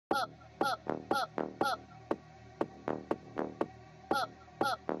Came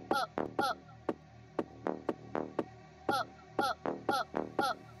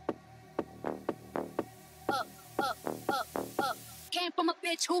from a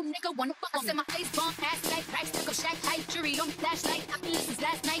bitch who nigga wanna fuck. I said my face bomb, ass tight, right, stuck up, shack tight, jury on the flashlight. I been since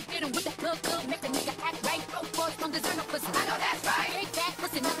last night, get him with that good, make the nigga act right. Pro force, don't deserve no pussy. I know that's right. Big bag,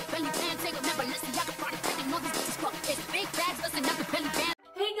 pussy, nothing friendly band, take a never listen. Y'all can party, taking all these bitches fuck. It's big bags, listen, nothing friendly band.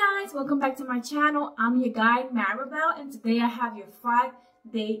 Hey guys, welcome back to my channel. I'm your guide, Maribel, and today I have your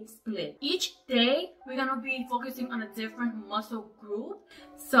 5-day split. Each day, we're gonna be focusing on a different muscle group.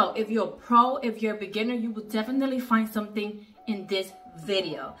 So if you're a pro, if you're a beginner, you will definitely find something in this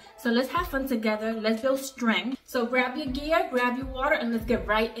video. So let's have fun together. Let's build strength. So grab your gear, grab your water, and let's get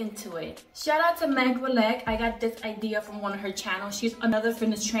right into it. Shout out to Meg Willeg. I got this idea from one of her channels. She's another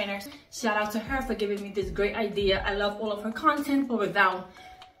fitness trainer. Shout out to her for giving me this great idea. I love all of her content, but without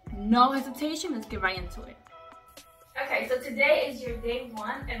no hesitation, let's get right into it. Okay, so today is your day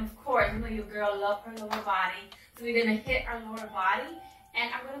one, and of course, you know your girl loves her lower body. So we're gonna hit our lower body,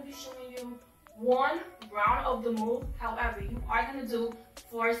 and I'm gonna be showing you one round of the move. However, you are gonna do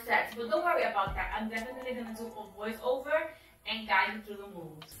 4 sets, but don't worry about that. I'm definitely gonna do a voiceover and guide you through the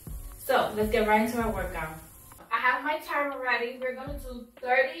moves. So let's get right into our workout. I have my timer ready. We're gonna do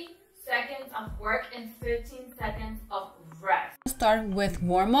 30 seconds of work and 15 seconds of rest. Start with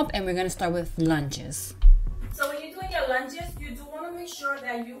warm-up, and we're gonna start with lunges. So when you're doing your lunges, you do want to make sure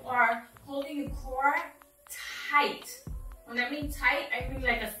that you are holding your core tight. When I mean tight, I mean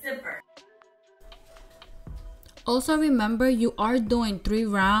like a zipper. Also remember, you are doing 3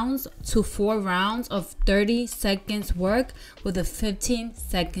 rounds to 4 rounds of 30 seconds work with a 15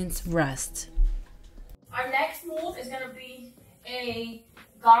 seconds rest. Our next move is going to be a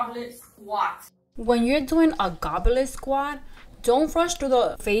goblet squat. When you're doing a goblet squat, don't rush through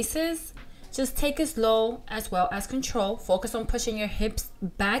the phases. Just take it slow as well as control. Focus on pushing your hips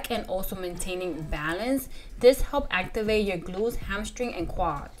back and also maintaining balance. This helps activate your glutes, hamstring, and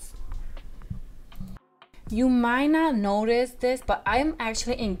quads. You might not notice this, but I'm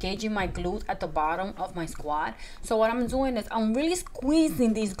actually engaging my glutes at the bottom of my squat. So what I'm doing is I'm really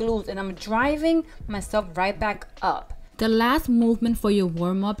squeezing these glutes and I'm driving myself right back up. The last movement for your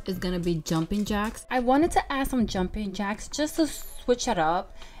warm-up is going to be jumping jacks. I wanted to add some jumping jacks just to switch it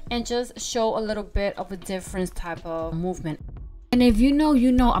up and just show a little bit of a different type of movement. And if you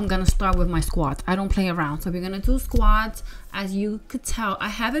know, I'm gonna start with my squats. I don't play around. So we're gonna do squats. As you could tell, I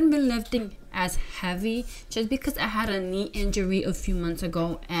haven't been lifting as heavy just because I had a knee injury a few months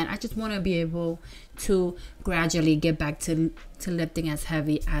ago, and I just want to be able to gradually get back to lifting as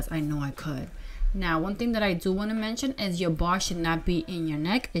heavy as I know I could. Now, one thing that I do want to mention is your bar should not be in your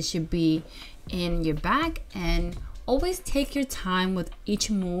neck. It should be in your back, and always take your time with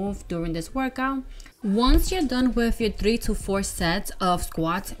each move during this workout. Once you're done with your 3 to 4 sets of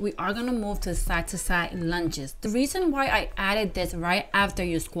squats, we are going to move to side lunges. The reason why I added this right after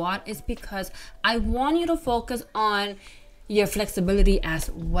your squat is because I want you to focus on your flexibility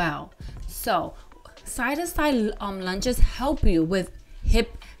as well. So side to side lunges help you with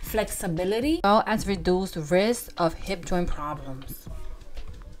hip flexibility as well as reduce risk of hip joint problems.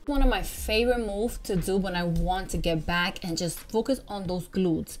 One of my favorite moves to do when I want to get back and just focus on those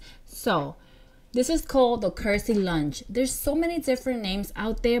glutes. So this is called the curtsy lunge. There's so many different names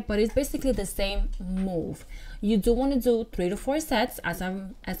out there, but it's basically the same move. You do want to do 3 to 4 sets, as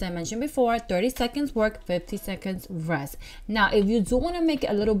I mentioned before, 30 seconds work, 50 seconds rest. Now, if you do want to make it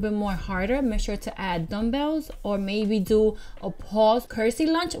a little bit more harder, make sure to add dumbbells or maybe do a pause curtsy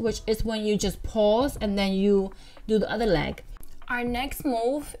lunge, which is when you just pause and then you do the other leg. Our next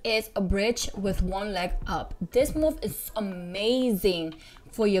move is a bridge with one leg up. This move is amazing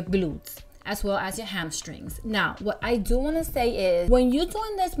for your glutes as well as your hamstrings. Now, what I do want to say is when you're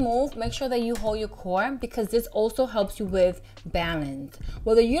doing this move, make sure that you hold your core because this also helps you with balance.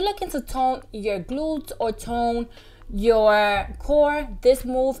 Whether you're looking to tone your glutes or tone your core, this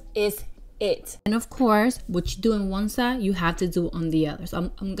move is it. And of course, what you do on one side, you have to do on the other.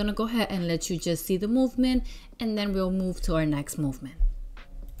 So I'm gonna go ahead and let you just see the movement, and then we'll move to our next movement.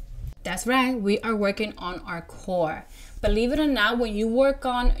 That's right, we are working on our core. Believe it or not, when you work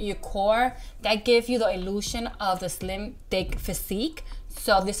on your core, that gives you the illusion of the slim, thick physique.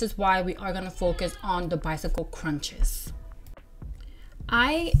 So this is why we are gonna focus on the bicycle crunches.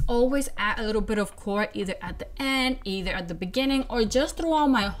 I always add a little bit of core either at the end, either at the beginning, or just throughout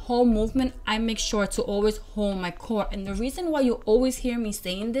my whole movement. I make sure to always hold my core. And the reason why you always hear me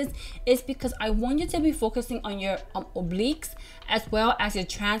saying this is because I want you to be focusing on your obliques as well as your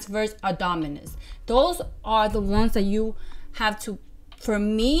transverse abdominis. Those are the ones that you have to for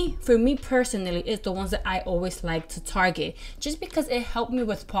me personally, it's the ones that I always like to target, just because it helped me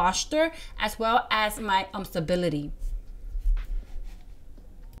with posture as well as my stability.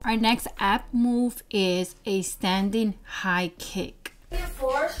 Our next ab move is a standing high kick. Your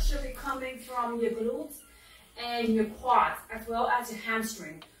force should be coming from your glutes and your quads as well as your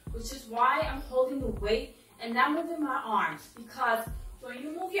hamstring, which is why I'm holding the weight and not moving my arms, because when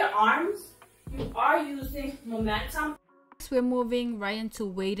you move your arms, you are using momentum. We're moving right into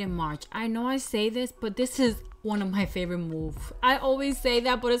weight and march. I know I say this, but this is one of my favorite moves. I always say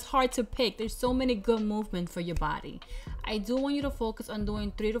that, but it's hard to pick. There's so many good movements for your body. I do want you to focus on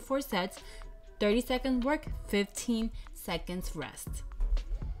doing 3 to 4 sets, 30 seconds work, 15 seconds rest.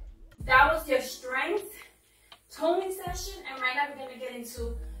 That was your strength toning session, and right now we're going to get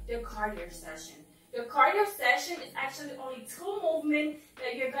into your cardio session. Your cardio session is actually only 2 movements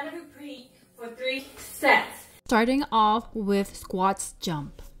that you're going to repeat for 3 sets. Starting off with squats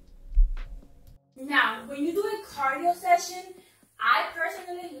jump. Now, when you do a cardio session, I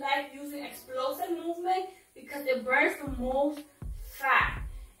personally like using explosive movement because it burns the most fat.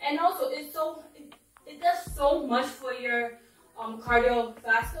 And also, it does so much for your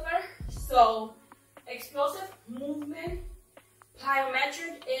cardiovascular. So, explosive movement,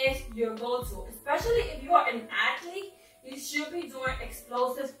 plyometric is your go-to. Especially if you are an athlete, you should be doing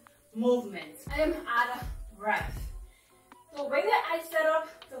explosive movements. I am out of breath. The way that I set up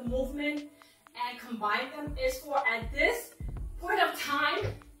the movement and combine them is for, at this point of time,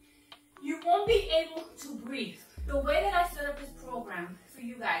 you won't be able to breathe. The way that I set up this program for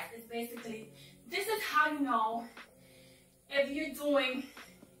you guys is basically, this is how you know if you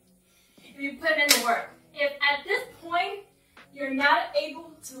put in the work. If at this point, you're not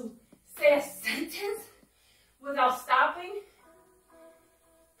able to say a sentence without stopping,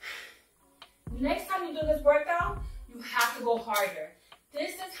 next time you do this workout, you have to go harder.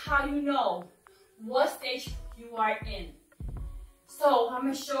 This is how you know what stage you are in. So I'm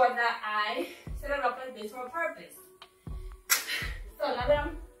gonna sure that I set it up like this for a purpose. So now that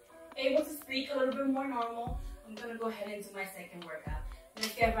I'm able to speak a little bit more normal, I'm gonna go ahead and do my second workout.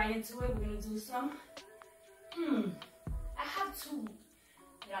 Let's get right into it. We're gonna do some, I have 2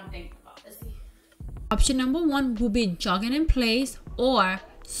 that I'm thinking about. Let's see. Option number 1 will be jogging in place or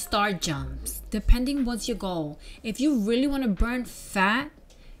star jumps, depending what's your goal. If you really want to burn fat,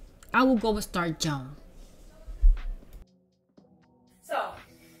 I will go with star jump. So,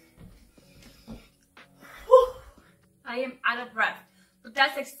 I am out of breath, but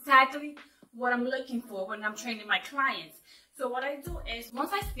that's exactly what I'm looking for when I'm training my clients. So what I do is,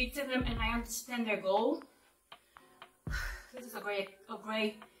 once I speak to them and I understand their goal, this is a great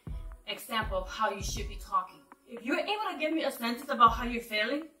example of how you should be talking. If you're able to give me a sentence about how you're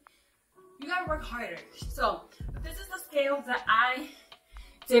feeling, you gotta work harder. So, this is the scale that I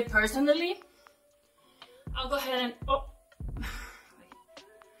did personally. I'll go ahead and,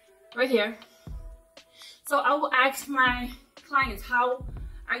 right here. So I will ask my clients, how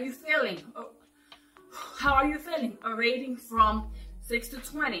are you feeling? How are you feeling? A rating from 6 to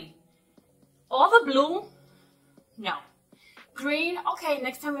 20. All the blue, no. Green, okay,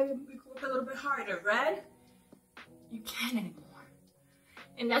 next time we work a little bit harder. Red, you can't anymore.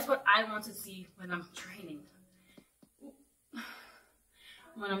 And that's what I want to see when I'm training.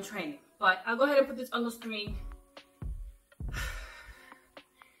 But I'll go ahead and put this on the screen.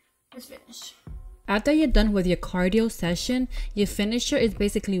 Let's finish. After you're done with your cardio session, your finisher is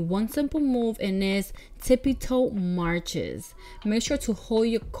basically one simple move, and is tippy toe marches. Make sure to hold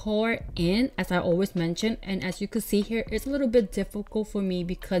your core in, as I always mention, and as you can see here, it's a little bit difficult for me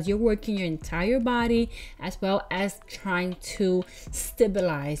because you're working your entire body as well as trying to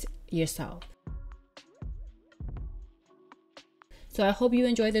stabilize yourself. So I hope you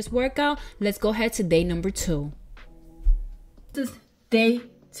enjoyed this workout. Let's go ahead to day number 2. This is day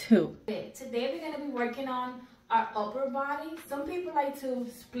 2. Today we're going to be working on our upper body. Some people like to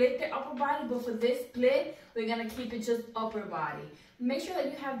split their upper body, but for this split, we're going to keep it just upper body. Make sure that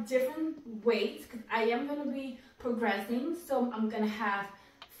you have different weights, because I am going to be progressing. So I'm going to have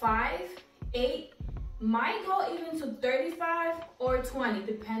 5, 8, might go even to 35 or 20,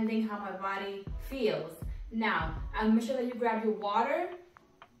 depending how my body feels. Now, I'll make sure that you grab your water,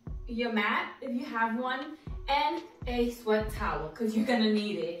 your mat, if you have one, and a sweat towel, because you're gonna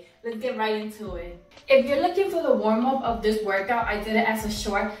need it. Let's get right into it. If you're looking for the warm-up of this workout, I did it as a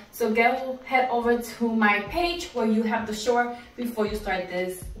short, so head over to my page where you have the short before you start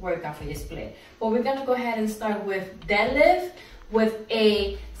this workout for your split. But we're gonna go ahead and start with deadlift with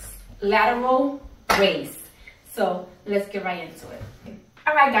a lateral raise. So let's get right into it.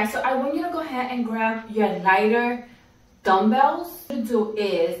 All right, guys, so I want you to go ahead and grab your lighter dumbbells to do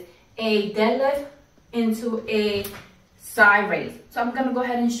is a deadlift into a side raise. So I'm gonna go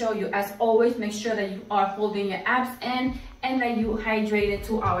ahead and show you. As always, make sure that you are holding your abs in and that you hydrated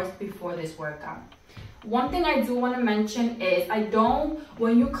 2 hours before this workout. One thing I do want to mention is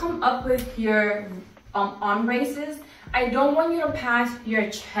when you come up with your arm raises, I don't want you to pass your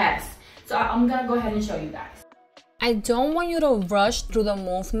chest. So I'm gonna go ahead and show you guys. I don't want you to rush through the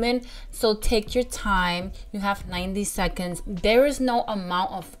movement, so take your time. You have 90 seconds. There is no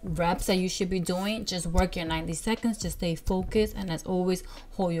amount of reps that you should be doing. Just work your 90 seconds, just stay focused, and as always,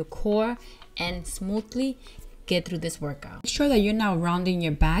 hold your core and smoothly get through this workout. Make sure that you're not rounding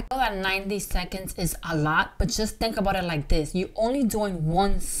your back. I know that 90 seconds is a lot, but just think about it like this. You're only doing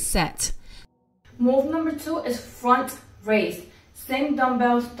one set. Move number 2 is front raise. Same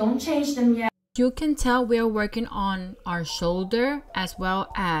dumbbells, don't change them yet. You can tell we are working on our shoulder as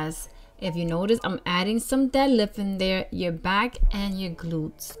well as, if you notice, I'm adding some deadlift in there, your back and your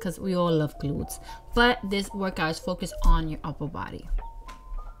glutes, because we all love glutes. But this workout is focused on your upper body.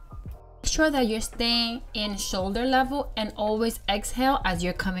 Make sure that you're staying in shoulder level and always exhale as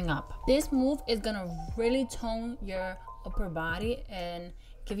you're coming up. This move is gonna really tone your upper body and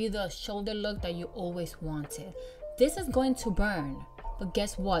give you the shoulder look that you always wanted. This is going to burn. But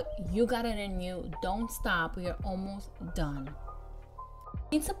guess what? You got it in you. Don't stop. You're almost done.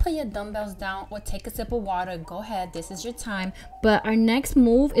 You need to put your dumbbells down or take a sip of water. Go ahead. This is your time. But our next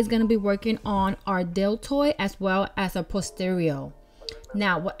move is going to be working on our deltoid as well as our posterior.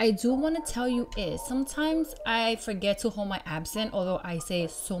 Now, what I do want to tell you is sometimes I forget to hold my abs in, although I say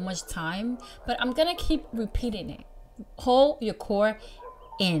so much time. But I'm going to keep repeating it. Hold your core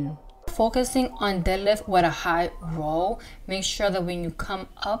in. Focusing on deadlift with a high row. Make sure that when you come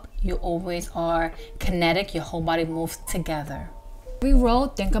up, you always are kinetic. Your whole body moves together. Every row,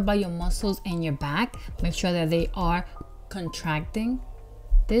 think about your muscles in your back. Make sure that they are contracting.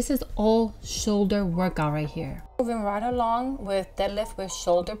 This is all shoulder workout right here. Moving right along with deadlift with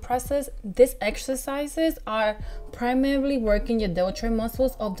shoulder presses. These exercises are primarily working your deltoid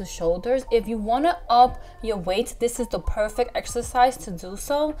muscles of the shoulders. If you want to up your weight, this is the perfect exercise to do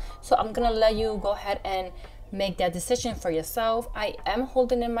so. So I'm gonna let you go ahead and make that decision for yourself. I am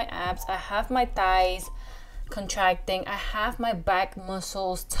holding in my abs. I have my thighs contracting. I have my back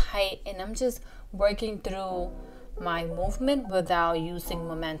muscles tight, and I'm just working through my movement without using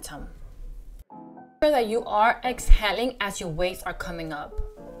momentum. Make sure that you are exhaling as your weights are coming up.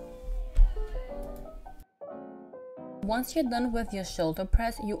 Once you're done with your shoulder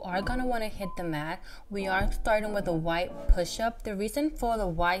press, you are gonna want to hit the mat. We are starting with a wide push-up. The reason for the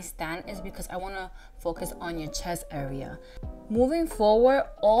wide stand is because I want to focus on your chest area. Moving forward,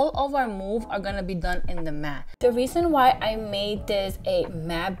 all of our moves are gonna be done in the mat. The reason why I made this a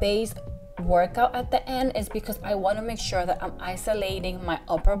mat-based workout at the end is because I want to make sure that I'm isolating my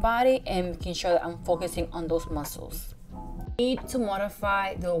upper body and making sure that I'm focusing on those muscles. Need to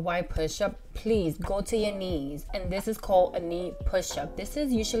modify the wide push-up, please go to your knees, and this is called a knee push-up. This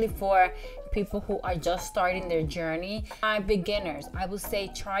is usually for people who are just starting their journey. My beginners, I would say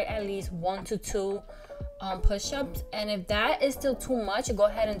try at least 1 to 2 push-ups, and if that is still too much, go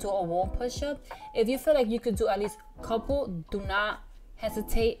ahead and do a wall push-up. If you feel like you could do at least a couple, do not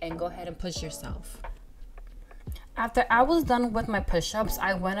hesitate and go ahead and push yourself. After I was done with my push-ups,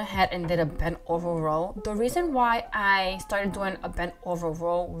 I went ahead and did a bent over row. The reason why I started doing a bent over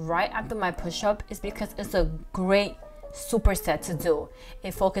row right after my push-up is because it's a great superset to do.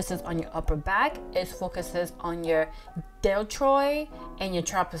 It focuses on your upper back, it focuses on your deltoid and your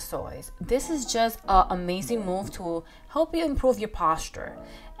trapezoids. This is just an amazing move to help you improve your posture.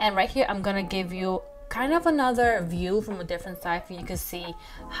 And right here, I'm gonna give you kind of another view from a different side for you can see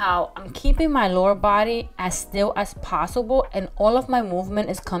how I'm keeping my lower body as still as possible, and all of my movement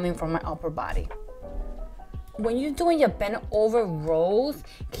is coming from my upper body. When you're doing your bent over rows,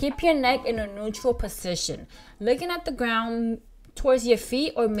 keep your neck in a neutral position, looking at the ground towards your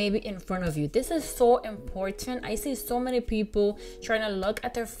feet or maybe in front of you. This is so important. I see so many people trying to look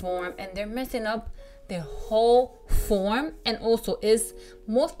at their form and they're messing up their whole form, and also it's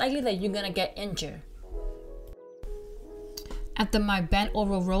most likely that you're gonna get injured. After my bent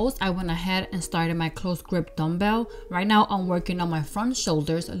over rows, I went ahead and started my close grip dumbbell. Right now, I'm working on my front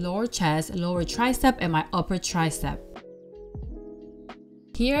shoulders, lower chest, lower tricep, and my upper tricep.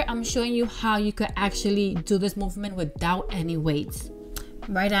 Here, I'm showing you how you could actually do this movement without any weights.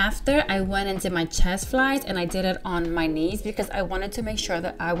 Right after, I went into my chest flies and I did it on my knees because I wanted to make sure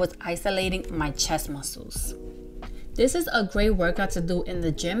that I was isolating my chest muscles. This is a great workout to do in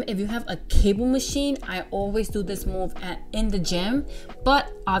the gym. If you have a cable machine, I always do this move in the gym,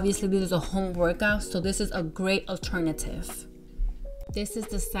 but obviously this is a home workout, so this is a great alternative. This is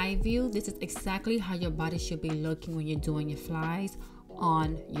the side view. This is exactly how your body should be looking when you're doing your flies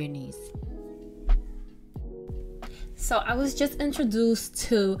on your knees. So I was just introduced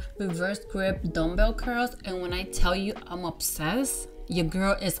to reverse grip dumbbell curls, and when I tell you I'm obsessed, your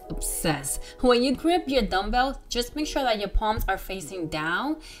girl is obsessed. When you grip your dumbbell, just make sure that your palms are facing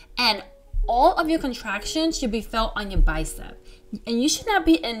down and all of your contractions should be felt on your bicep. And you should not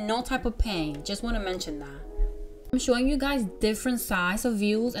be in no type of pain. Just want to mention that. I'm showing you guys different size of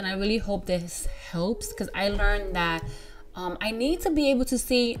views, and I really hope this helps because I learned that I need to be able to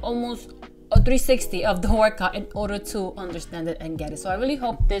see almost a 360 of the workout in order to understand it and get it. So I really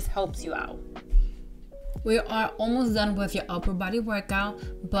hope this helps you out. We are almost done with your upper body workout,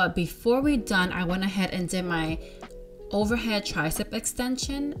 but before we're done, I went ahead and did my overhead tricep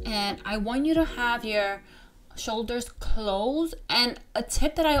extension, and I want you to have your shoulders closed. And a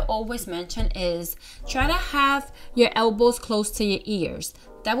tip that I always mention is try to have your elbows close to your ears.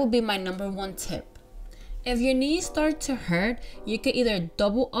 That will be my #1 tip. If your knees start to hurt, you can either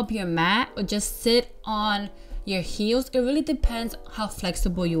double up your mat or just sit on your heels. It really depends how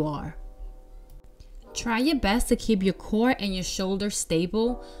flexible you are. Try your best to keep your core and your shoulders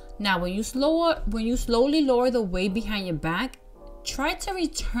stable. Now, when you slowly lower the weight behind your back, try to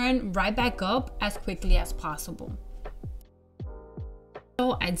return right back up as quickly as possible.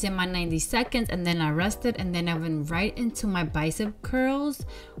 So I did my 90 seconds and then I rested, and then I went right into my bicep curls.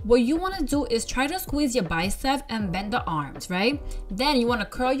 What you want to do is try to squeeze your bicep and bend the arms, right? Then you want to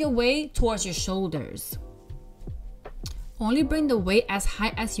curl your way towards your shoulders. Only bring the weight as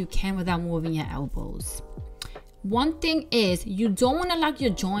high as you can without moving your elbows. One thing is, you don't want to lock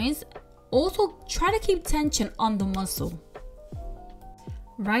your joints. Also, try to keep tension on the muscle.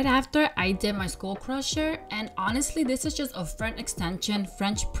 Right after, I did my skull crusher, and honestly, this is just a front extension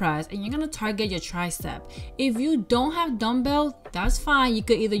French press, and you're gonna target your tricep. If you don't have dumbbell, that's fine. You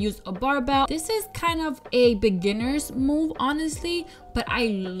could either use a barbell. This is kind of a beginner's move, honestly, but I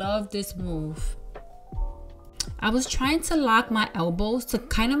love this move. I was trying to lock my elbows to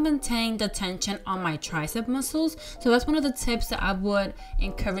kind of maintain the tension on my tricep muscles, so that's one of the tips that I would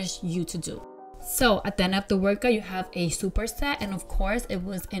encourage you to do. So at the end of the workout, you have a superset, and of course it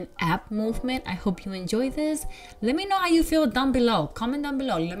was an ab movement. I hope you enjoy this. Let me know how you feel down below. Comment down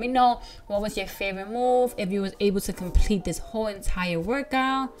below. Let me know what was your favorite move, if you was able to complete this whole entire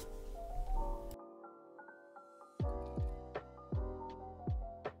workout.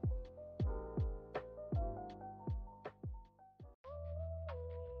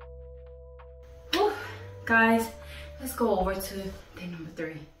 Whew. Guys, let's go over to day number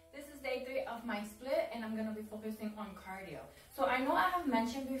 3. Day 3 of my split, and I'm gonna be focusing on cardio. So I know I have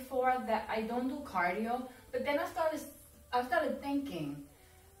mentioned before that I don't do cardio, but then I started thinking,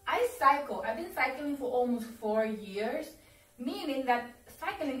 I cycle. I've been cycling for almost 4 years, meaning that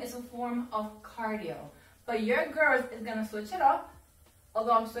cycling is a form of cardio. But your girl is gonna switch it up.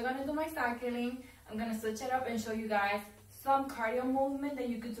 Although I'm still gonna do my cycling, I'm gonna switch it up and show you guys some cardio movement that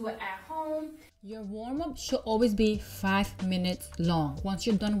you could do at home. Your warm-up should always be 5 minutes long. Once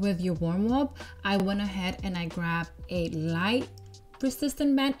you're done with your warm-up, I went ahead and I grabbed a light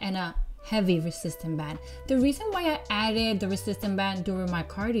resistant band and a heavy resistant band. The reason why I added the resistant band during my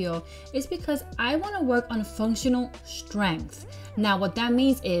cardio is because I want to work on functional strength. Now what that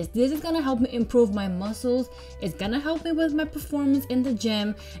means is this is going to help me improve my muscles, it's going to help me with my performance in the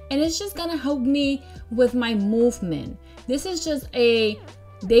gym, and it's just going to help me with my movement. This is just a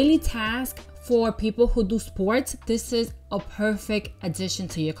daily task for people who do sports. This is a perfect addition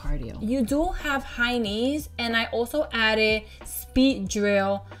to your cardio. You do have high knees, and I also added speed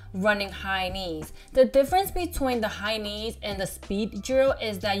drill running high knees. The difference between the high knees and the speed drill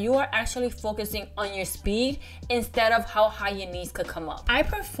is that you are actually focusing on your speed instead of how high your knees could come up. I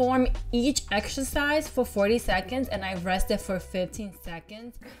perform each exercise for 40 seconds and I rested for 15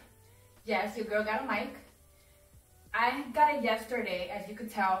 seconds. Yes, your girl got a mic. I got it yesterday, as you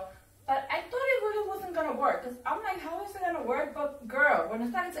could tell, but I thought it really wasn't gonna work, because I'm like, how is it gonna work? But girl, when I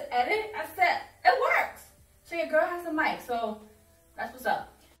started to edit, I said, it works. So your girl has a mic, so that's what's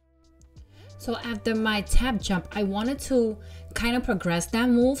up. So after my tap jump, I wanted to kind of progress that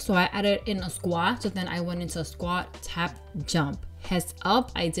move, so I added in a squat. So then I went into a squat, tap, jump. Heads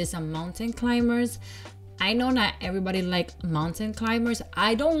up, I did some mountain climbers. I know not everybody like mountain climbers.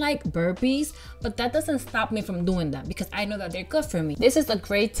 I don't like burpees, but that doesn't stop me from doing them because I know that they're good for me. This is a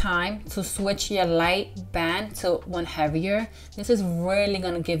great time to switch your light band to one heavier. This is really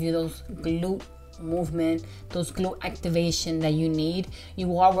gonna give you those glute movement, those glute activation that you need.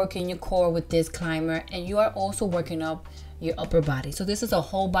 You are working your core with this climber, and you are also working up your upper body. So this is a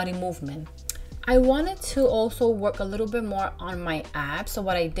whole body movement. I wanted to also work a little bit more on my abs. So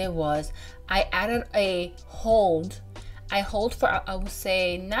what I did was I added a hold. I hold for, I would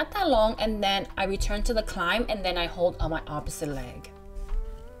say, not that long, and then I return to the climb, and then I hold on my opposite leg.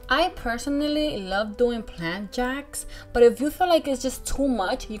 I personally love doing plant jacks, but if you feel like it's just too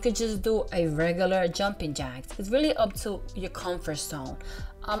much, you could just do a regular jumping jacks. It's really up to your comfort zone.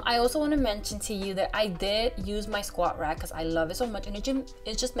 I also want to mention to you that I did use my squat rack because I love it so much in the gym.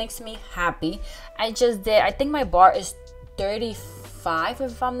 It just makes me happy. I think my bar is 35,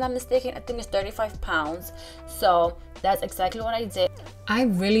 if I'm not mistaken. I think it's 35 pounds. So that's exactly what I did. I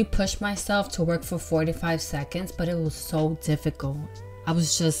really pushed myself to work for 45 seconds, but it was so difficult. I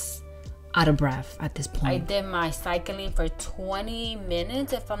was just out of breath at this point. I did my cycling for 20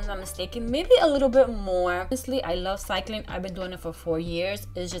 minutes, if I'm not mistaken, maybe a little bit more. Honestly, I love cycling. I've been doing it for 4 years.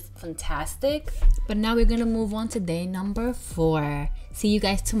 It's just fantastic. But now we're gonna move on to day number 4. See you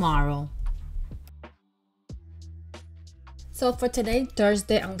guys tomorrow. So for today,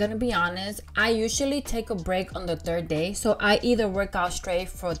 Thursday, I'm gonna be honest, I usually take a break on the 3rd day. So I either work out straight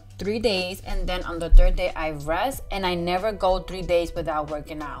for 3 days, and then on the 3rd day I rest, and I never go 3 days without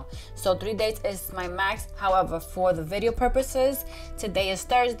working out. So 3 days is my max. However, for the video purposes, today is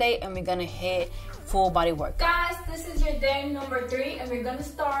Thursday and we're gonna hit full body workout. Guys, this is your day number 3, and we're gonna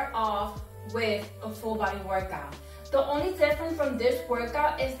start off with a full body workout. The only difference from this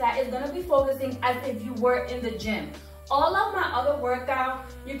workout is that it's gonna be focusing as if you were in the gym. All of my other workout,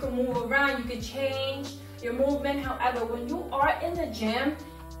 you can move around, you can change your movement. However, when you are in the gym,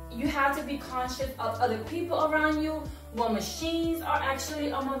 you have to be conscious of other people around you, what machines are actually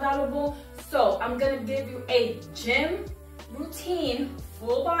available. So I'm gonna give you a gym routine,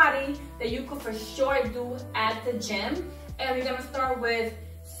 full body, that you could for sure do at the gym. And we're gonna start with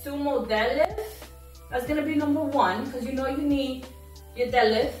sumo deadlift. That's gonna be number 1, because you know you need your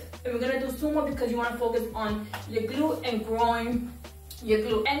deadlift. And we're gonna do sumo because you wanna focus on your glute and growing your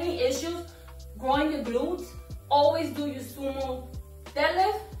glute. Any issues growing your glutes, always do your sumo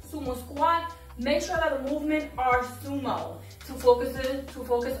deadlift, sumo squat. Make sure that the movement are sumo to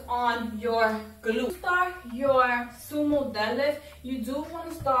focus on your glute. Start your sumo deadlift. You do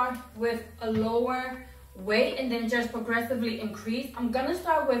wanna start with a lower weight and then just progressively increase. I'm gonna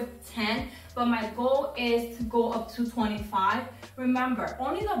start with 10, but my goal is to go up to 25. Remember,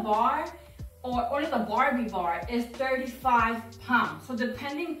 only the bar or only the Barbie bar is 35 pounds. So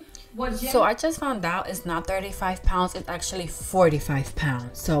depending what gym. So I just found out it's not 35 pounds, it's actually 45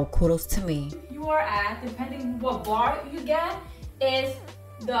 pounds. So kudos to me. You are at, depending what bar you get, is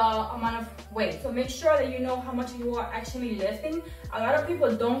the amount of weight. So make sure that you know how much you are actually lifting. A lot of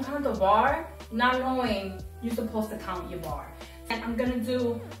people don't count the bar, not knowing you're supposed to count your bar. And I'm gonna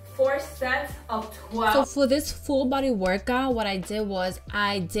do 4 sets of 12. So for this full body workout, what I did was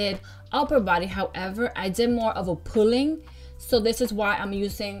I did upper body. However, I did more of a pulling. So this is why I'm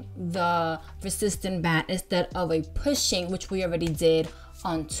using the resistant band instead of a pushing, which we already did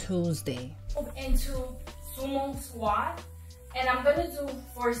on Tuesday. Into sumo squat. And I'm gonna do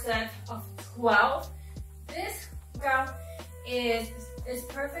 4 sets of 12. This workout is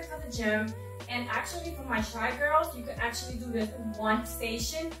perfect for the gym. And actually for my shy girls, you can actually do this in one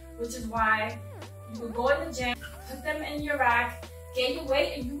station, which is why you could go in the gym, put them in your rack, get your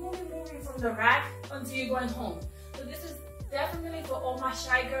weight, and you won't be moving from the rack until you're going home. So this is definitely for all my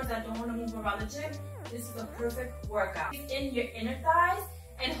shy girls that don't want to move around the gym. This is a perfect workout. In your inner thighs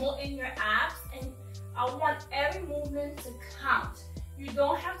and hold in your abs, and I want every movement to count. You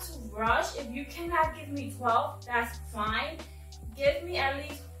don't have to rush. If you cannot give me 12, that's fine. Give me at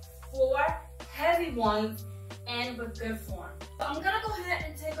least 4 heavy ones and with good form. So I'm gonna go ahead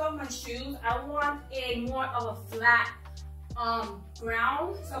and take off my shoes. I want a more of a flat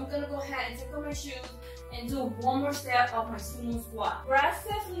ground. So I'm gonna go ahead and take off my shoes and do 1 more set of my sumo squat.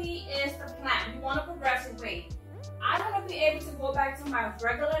 Progressively is the plan. You want to progress your weight. I want to be able to go back to my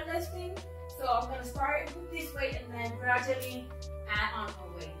regular lifting. So I'm gonna start with this weight and then gradually add on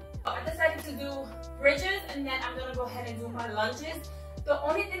more weight. So I decided to do bridges, and then I'm gonna go ahead and do my lunges. The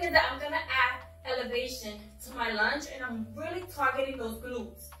only thing is that I'm gonna add elevation to my lunge, and I'm really targeting those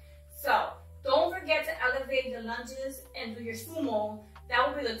glutes. So don't forget to elevate the lunges and do your sumo. That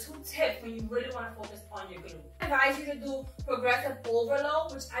would be the 2 tips when you really want to focus on your glute. I advise you to do progressive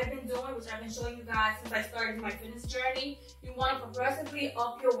overload, which I've been doing, which I've been showing you guys since I started my fitness journey. You want to progressively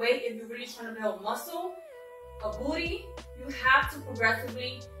up your weight if you're really trying to build muscle, a booty. You have to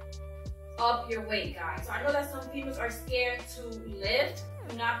progressively up your weight, guys. So I know that some people are scared to lift.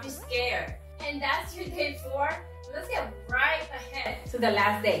 Do not be scared. And that's your day 4. Let's get right ahead to the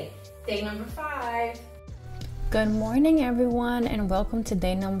last day. Day number 5. Good morning everyone and welcome to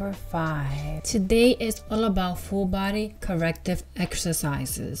day number 5. Today is all about full body corrective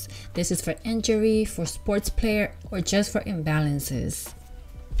exercises. This is for injury, for sports player, or just for imbalances.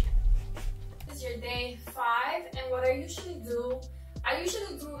 This is your day 5, and what I usually do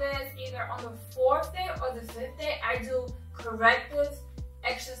this either on the 4th day or the 5th day. I do corrective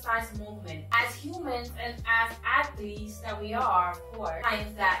exercise movement. As humans and as athletes that we are, of course,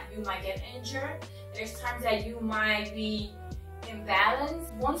 times that you might get injured, there's times that you might be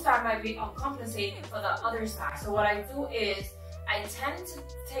imbalanced. One side might be uncompensating for the other side. So what I do is I tend to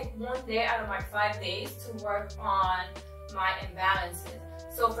take one day out of my 5 days to work on my imbalances.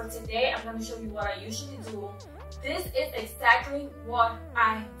 So for today, I'm going to show you what I usually do. This is exactly what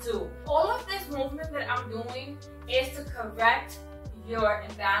I do. All of this movement that I'm doing is to correct your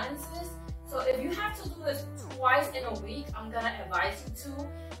imbalances. So if you have to do this twice in a week, I'm gonna advise you to.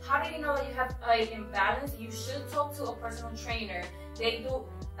 How do you know that you have an imbalance? You should talk to a personal trainer. They do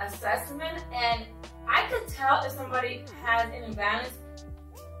assessment, and I could tell if somebody has an imbalance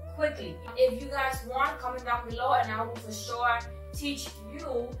quickly. If you guys want, comment down below and I will for sure teach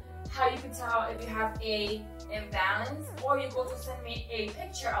you how you can tell if you have a imbalance, or you go to send me a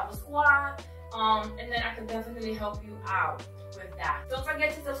picture of a squat, and then I can definitely help you out with that. Don't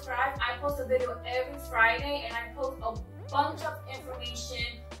forget to subscribe. I post a video every Friday and I post a bunch of information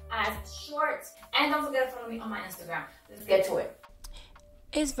as shorts. And don't forget to follow me on my Instagram. Let's get to it.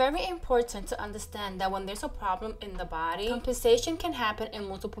 It's very important to understand that when there's a problem in the body, compensation can happen in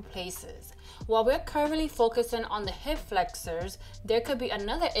multiple places. While we're currently focusing on the hip flexors, there could be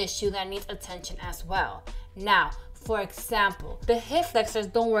another issue that needs attention as well. Now, for example, the hip flexors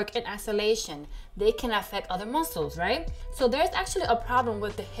don't work in isolation. They can affect other muscles, right? So there's actually a problem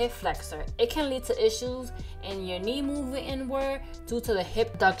with the hip flexor. It can lead to issues in your knee moving inward due to the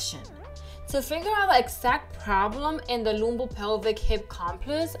hip abduction. To figure out the exact problem in the lumbopelvic hip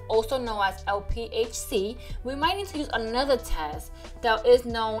complex, also known as LPHC, we might need to use another test that is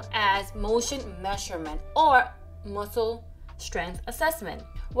known as motion measurement or muscle strength assessment.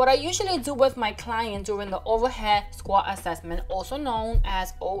 What I usually do with my client during the overhead squat assessment, also known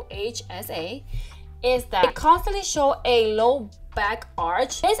as OHSA, is that I constantly show a low back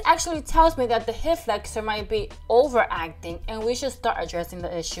arch. This actually tells me that the hip flexor might be overacting and we should start addressing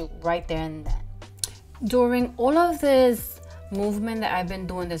the issue right there and then. During all of this movement that I've been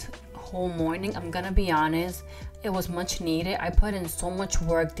doing this whole morning, I'm gonna be honest, it was much needed. I put in so much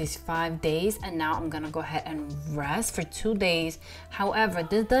work these 5 days and now I'm gonna go ahead and rest for 2 days. However,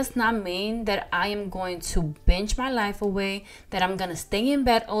 this does not mean that I am going to binge my life away, that I'm gonna stay in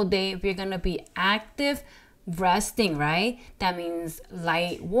bed all day. We're gonna be active resting, right? That means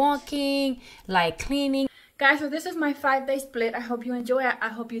light walking, light cleaning. Guys, so this is my 5-day split. I hope you enjoy it. I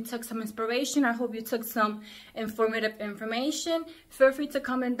hope you took some inspiration. I hope you took some informative information. Feel free to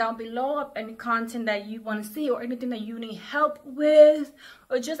comment down below of any content that you want to see or anything that you need help with,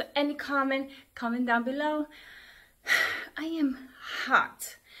 or just any comment down below. I am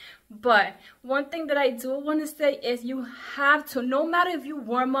hot. But one thing that I do want to say is you have to, no matter if you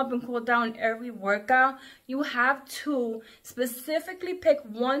warm up and cool down every workout, you have to specifically pick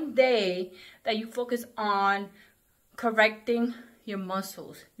one day that you focus on correcting your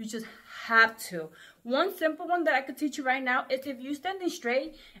muscles. You just have to. One simple one that I could teach you right now is if you're standing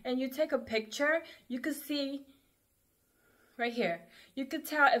straight and you take a picture, you can see right here. You could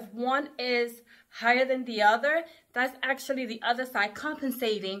tell if one is higher than the other, that's actually the other side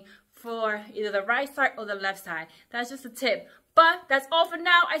compensating for either the right side or the left side. That's just a tip. But that's all for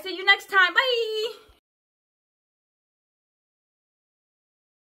now. I see you next time. Bye!